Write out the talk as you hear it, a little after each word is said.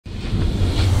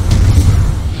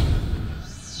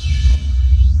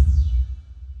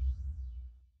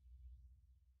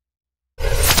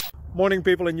Morning,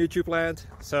 people in YouTube land.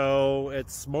 So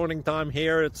it's morning time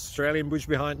here. It's Australian bush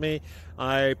behind me.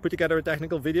 I put together a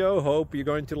technical video. Hope you're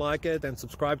going to like it and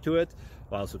subscribe to it.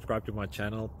 Well, subscribe to my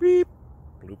channel. Beep.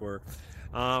 Blooper.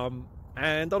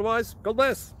 And otherwise, God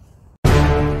bless.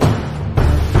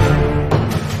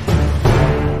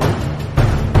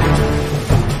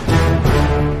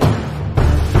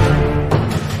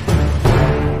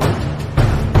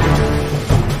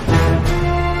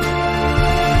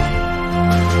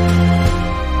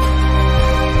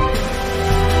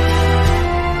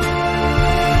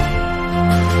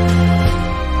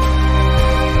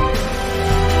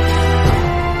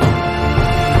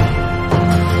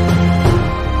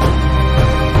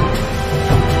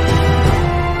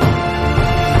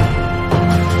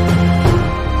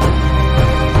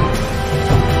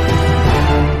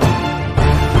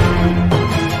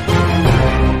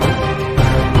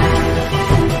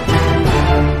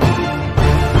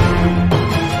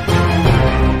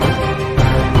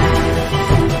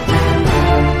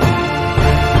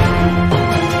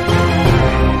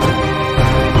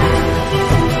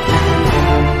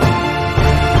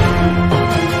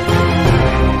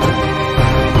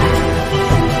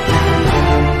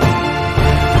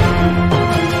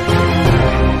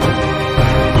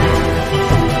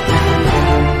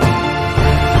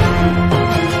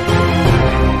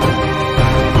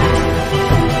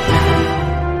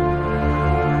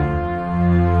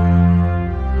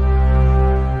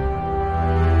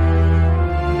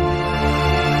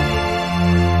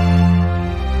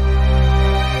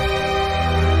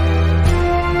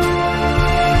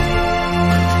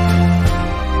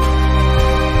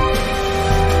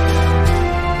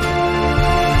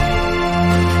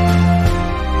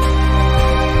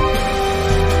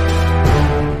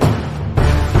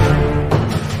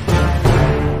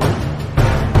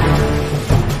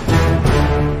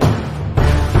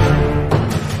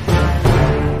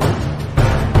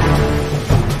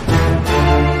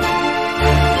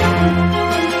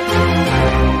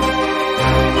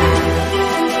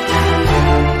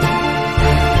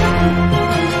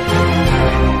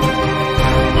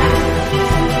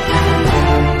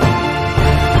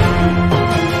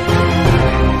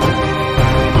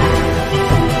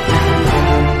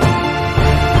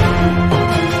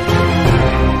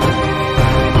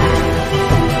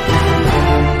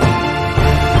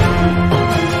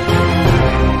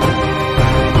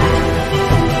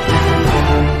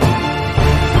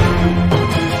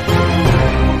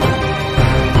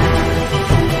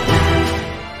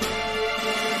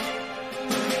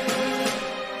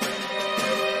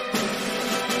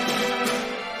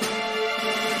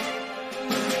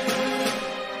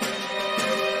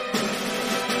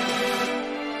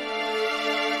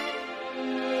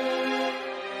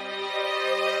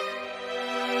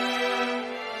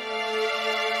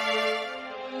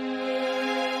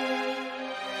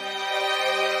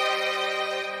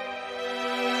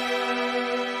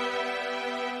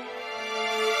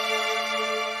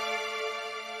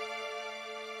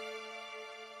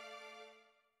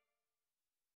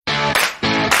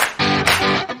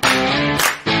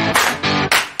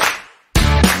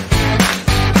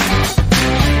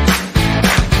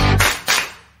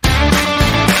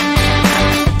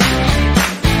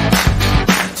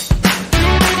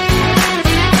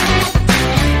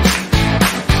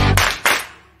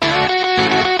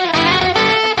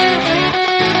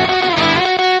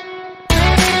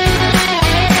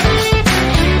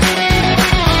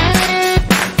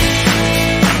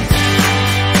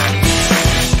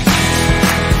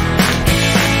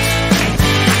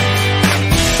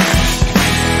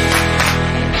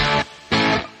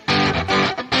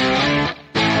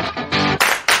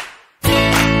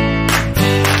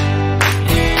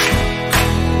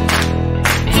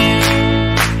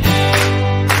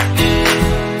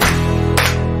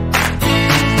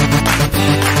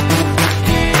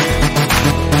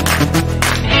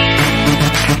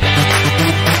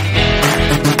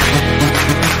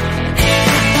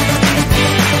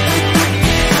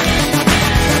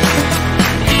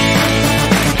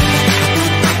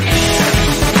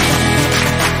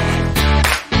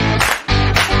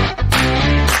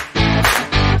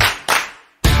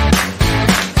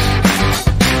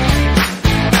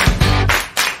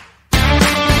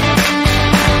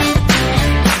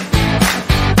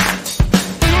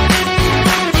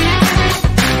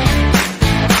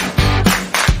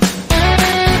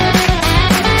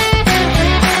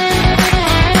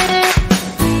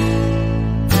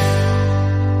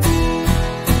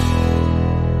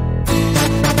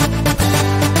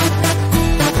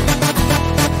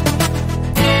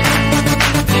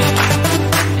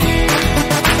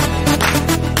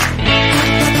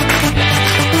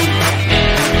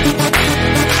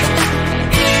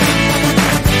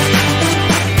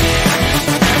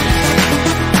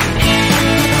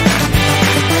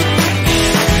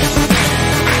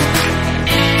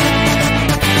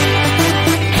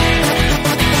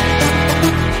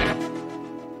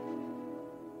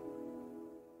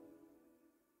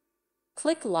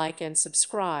 Click like and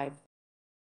subscribe.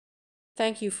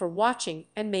 Thank you for watching,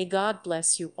 and may God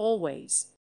bless you always.